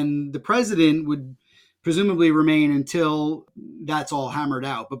dies, then the president would presumably remain until that's all hammered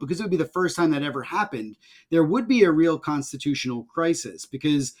out. But because it would be the first time that ever happened, there would be a real constitutional crisis,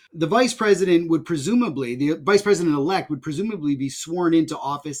 because the vice president-elect would presumably be sworn into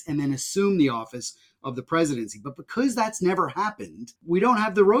office and then assume the office of the presidency. But because that's never happened, we don't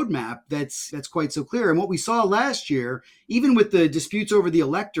have the roadmap that's quite so clear. And what we saw last year, even with the disputes over the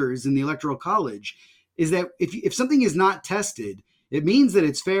electors in the Electoral College, is that if something is not tested, it means that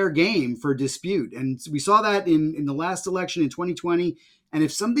it's fair game for dispute. And we saw that in the last election in 2020. And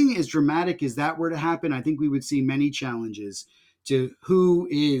if something as dramatic as that were to happen, I think we would see many challenges to who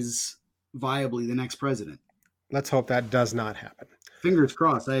is viably the next president. Let's hope that does not happen. Fingers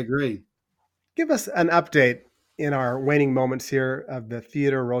crossed. I agree. Give us an update in our waning moments here of the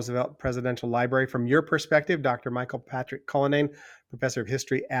Theodore Roosevelt Presidential Library. From your perspective, Dr. Michael Patrick Cullinane, Professor of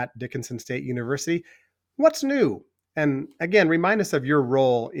History at Dickinson State University. What's new? And again, remind us of your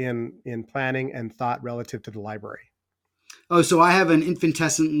role in planning and thought relative to the library. Oh, so I have an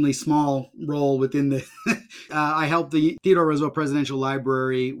infinitesimally small role within the, I help the Theodore Roosevelt Presidential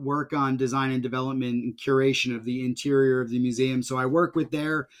Library work on design and development and curation of the interior of the museum. So I work with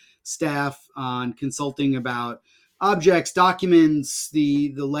their staff on consulting about objects, documents,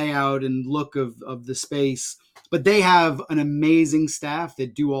 the layout and look of the space. But they have an amazing staff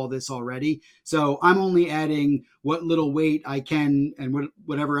that do all this already. So I'm only adding what little weight I can and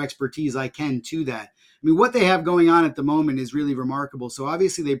whatever expertise I can to that. I mean, what they have going on at the moment is really remarkable. So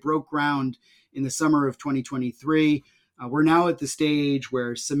obviously they broke ground in the summer of 2023. We're now at the stage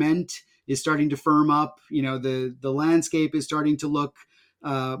where cement is starting to firm up. The landscape is starting to look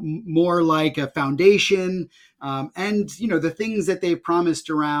more like a foundation. And the things that they've promised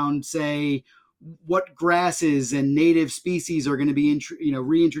around, say, what grasses and native species are going to be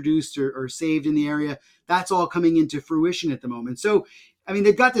reintroduced or saved in the area, that's all coming into fruition at the moment. So, I mean,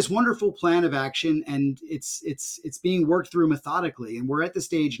 they've got this wonderful plan of action, and it's being worked through methodically. And we're at the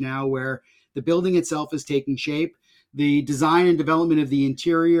stage now where the building itself is taking shape. The design and development of the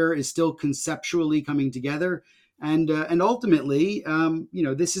interior is still conceptually coming together. And ultimately,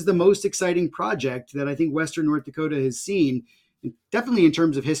 this is the most exciting project that I think Western North Dakota has seen, definitely in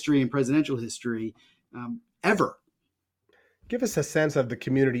terms of history and presidential history, ever. Give us a sense of the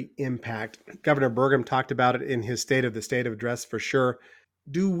community impact. Governor Burgum talked about it in his State of the State address for sure.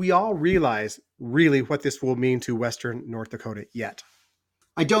 Do we all realize really what this will mean to Western North Dakota yet?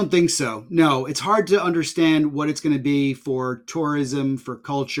 I don't think so. No, it's hard to understand what it's going to be for tourism, for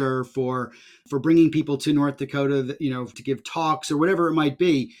culture, for bringing people to North Dakota, to give talks or whatever it might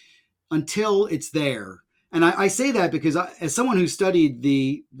be, until it's there. And I say that because as someone who studied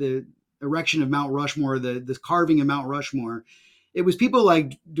the erection of Mount Rushmore, the carving of Mount Rushmore, it was people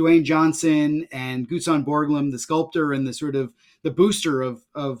like Dwayne Johnson and Gutzon Borglum, the sculptor and the sort of the booster of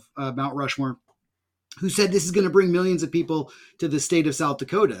Mount Rushmore, who said this is going to bring millions of people to the state of South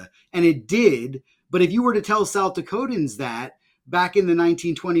Dakota. And it did. But if you were to tell South Dakotans that back in the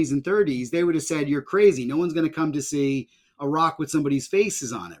 1920s and 30s, they would have said, you're crazy. No one's going to come to see a rock with somebody's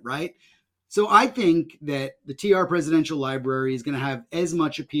faces on it, right? So I think that the TR Presidential Library is going to have as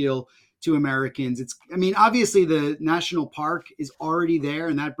much appeal to Americans. Obviously the national park is already there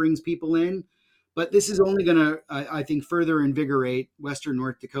and that brings people in, but this is only going to, I think, further invigorate Western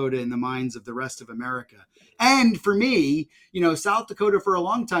North Dakota in the minds of the rest of America. And for me, South Dakota for a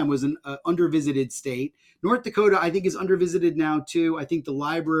long time was an undervisited state. North Dakota, I think, is undervisited now too. I think the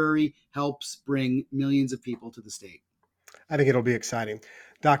library helps bring millions of people to the state. I think it'll be exciting.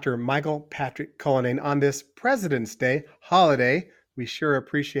 Dr. Michael Patrick Cullinane, on this President's Day holiday, we sure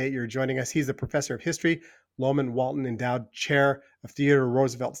appreciate your joining us. He's a professor of history, Loman Walton Endowed Chair of Theodore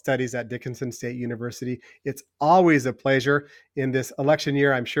Roosevelt Studies at Dickinson State University. It's always a pleasure. In this election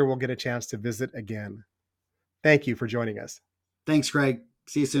year, I'm sure we'll get a chance to visit again. Thank you for joining us. Thanks, Craig.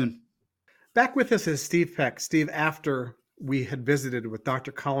 See you soon. Back with us is Steve Peck. Steve, after we had visited with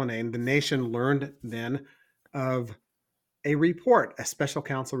Dr. Cullinane, the nation learned then of a report, a special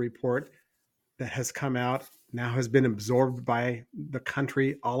counsel report that has come out, now has been absorbed by the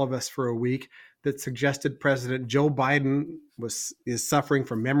country, all of us, for a week, that suggested President Joe Biden is suffering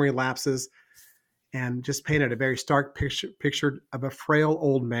from memory lapses, and just painted a very stark picture of a frail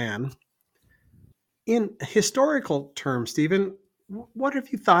old man. In historical terms, Stephen, what have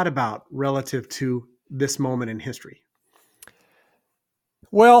you thought about relative to this moment in history?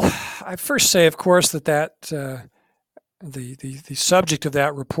 Well, I first say, of course, that the subject of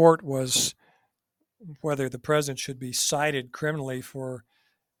that report was whether the president should be cited criminally for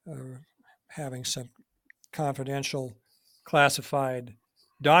having some confidential classified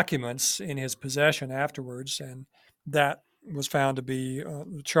documents in his possession afterwards, and that was found to be,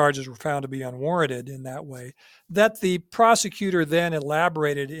 the charges were found to be unwarranted in that way. That the prosecutor then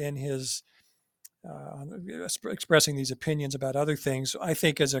elaborated in his expressing these opinions about other things, I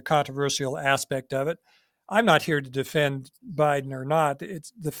think, is a controversial aspect of it. I'm not here to defend Biden or not.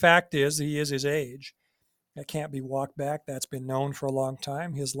 The fact is he is his age. That can't be walked back. That's been known for a long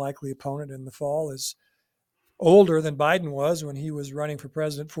time. His likely opponent in the fall is older than Biden was when he was running for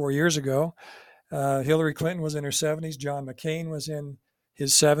president 4 years ago. Hillary Clinton was in her 70s. John McCain was in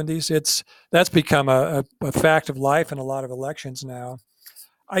his 70s. That's become a fact of life in a lot of elections now.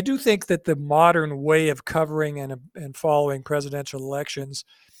 I do think that the modern way of covering and following presidential elections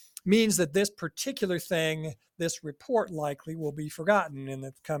means that this particular thing, this report, likely will be forgotten in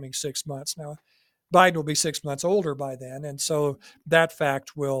the coming 6 months. Now, Biden will be 6 months older by then, and so that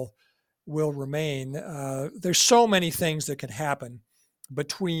fact will remain. There's so many things that can happen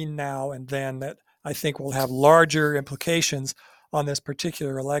between now and then that I think will have larger implications on this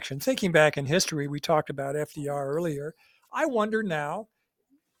particular election. Thinking back in history, we talked about FDR earlier. I wonder now,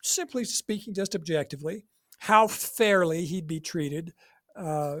 simply speaking, just objectively, how fairly he'd be treated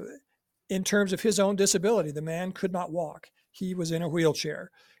in terms of his own disability. The man could not walk. He was in a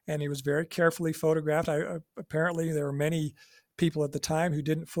wheelchair, and he was very carefully photographed. Apparently, there were many people at the time who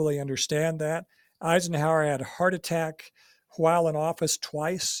didn't fully understand that. Eisenhower had a heart attack while in office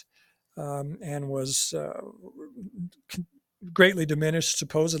twice, and was greatly diminished,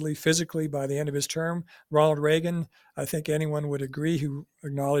 supposedly physically, by the end of his term. Ronald Reagan, I think anyone would agree, who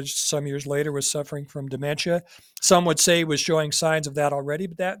acknowledged some years later was suffering from dementia. Some would say he was showing signs of that already,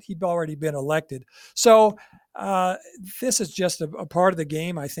 but that he'd already been elected. So this is just a part of the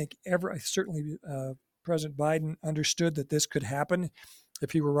game. I think certainly President Biden understood that this could happen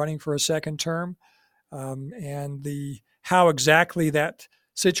if he were running for a second term, and how exactly that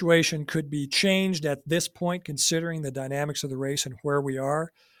situation could be changed at this point, considering the dynamics of the race and where we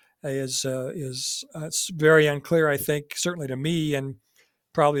are, is it's very unclear, I think, certainly to me and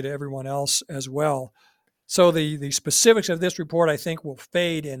probably to everyone else as well. So the specifics of this report, I think, will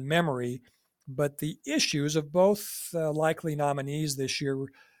fade in memory, but the issues of both likely nominees this year,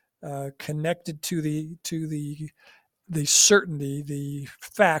 connected to the certainty, the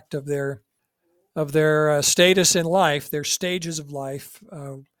fact of their status in life, their stages of life,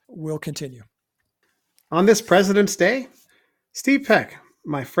 will continue. On this President's Day, Steve Peck,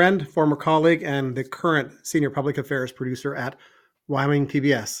 my friend, former colleague, and the current senior public affairs producer at Wyoming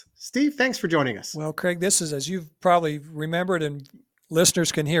PBS. Steve, thanks for joining us. Well, Craig, this is, as you've probably remembered and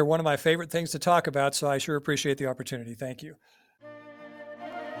listeners can hear, one of my favorite things to talk about, so I sure appreciate the opportunity. Thank you.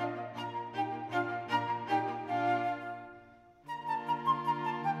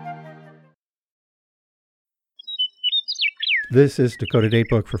 This is Dakota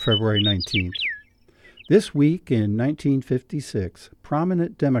Datebook for February 19th. This week in 1956,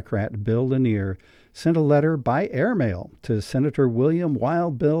 prominent Democrat Bill Lanier sent a letter by airmail to Senator William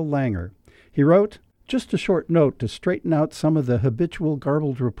Wild Bill Langer. He wrote, "Just a short note to straighten out some of the habitual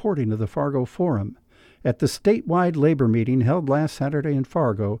garbled reporting of the Fargo Forum. At the statewide labor meeting held last Saturday in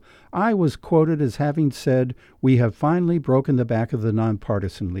Fargo, I was quoted as having said, 'We have finally broken the back of the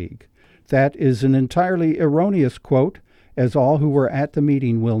Nonpartisan League.' That is an entirely erroneous quote, as all who were at the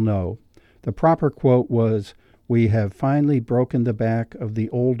meeting will know. The proper quote was, 'We have finally broken the back of the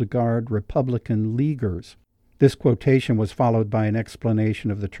old guard Republican Leaguers.'" This quotation was followed by an explanation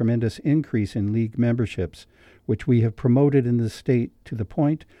of the tremendous increase in League memberships, which we have promoted in the state to the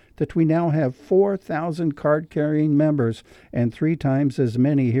point that we now have 4,000 card-carrying members and 3 times as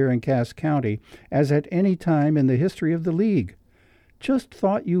many here in Cass County as at any time in the history of the League. Just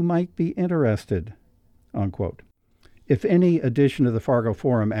thought you might be interested." Unquote. If any edition of the Fargo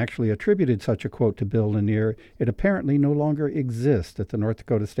Forum actually attributed such a quote to Bill Lanier, it apparently no longer exists at the North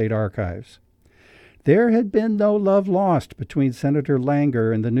Dakota State Archives. There had been no love lost between Senator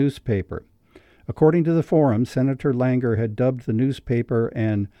Langer and the newspaper. According to the Forum, Senator Langer had dubbed the newspaper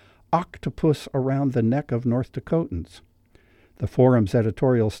an octopus around the neck of North Dakotans. The Forum's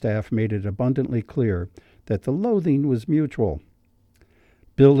editorial staff made it abundantly clear that the loathing was mutual.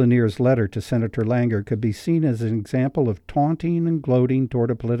 Bill Lanier's letter to Senator Langer could be seen as an example of taunting and gloating toward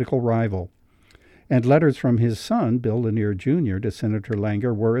a political rival. And letters from his son, Bill Lanier Jr., to Senator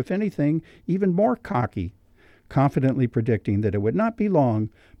Langer were, if anything, even more cocky, confidently predicting that it would not be long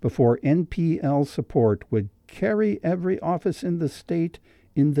before NPL support would carry every office in the state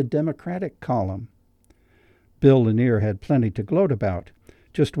in the Democratic column. Bill Lanier had plenty to gloat about.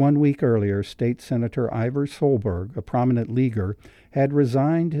 Just 1 week earlier, State Senator Ivor Solberg, a prominent Leaguer, had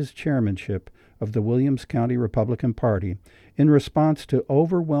resigned his chairmanship of the Williams County Republican Party in response to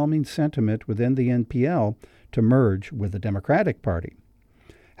overwhelming sentiment within the NPL to merge with the Democratic Party.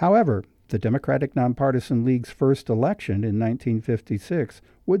 However, the Democratic Nonpartisan League's first election in 1956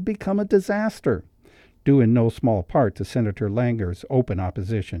 would become a disaster, due in no small part to Senator Langer's open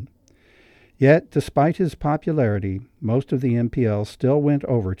opposition. Yet, despite his popularity, most of the NPL still went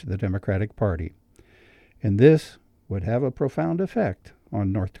over to the Democratic Party. And this would have a profound effect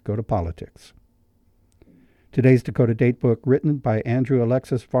on North Dakota politics. Today's Dakota Datebook, written by Andrew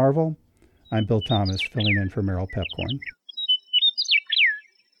Alexis Varvel. I'm Bill Thomas, filling in for Merrill Pepcorn.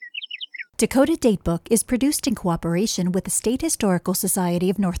 Dakota Datebook is produced in cooperation with the State Historical Society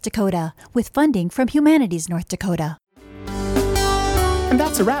of North Dakota, with funding from Humanities North Dakota. And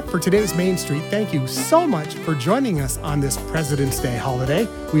that's a wrap for today's Main Street. Thank you so much for joining us on this President's Day holiday.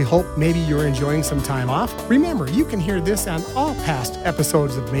 We hope maybe you're enjoying some time off. Remember, you can hear this and all past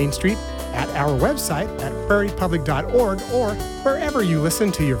episodes of Main Street at our website at prairiepublic.org or wherever you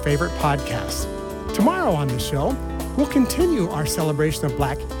listen to your favorite podcasts. Tomorrow on the show, we'll continue our celebration of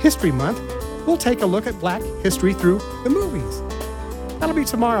Black History Month. We'll take a look at Black history through the movies. That'll be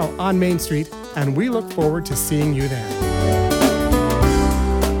tomorrow on Main Street, and we look forward to seeing you then.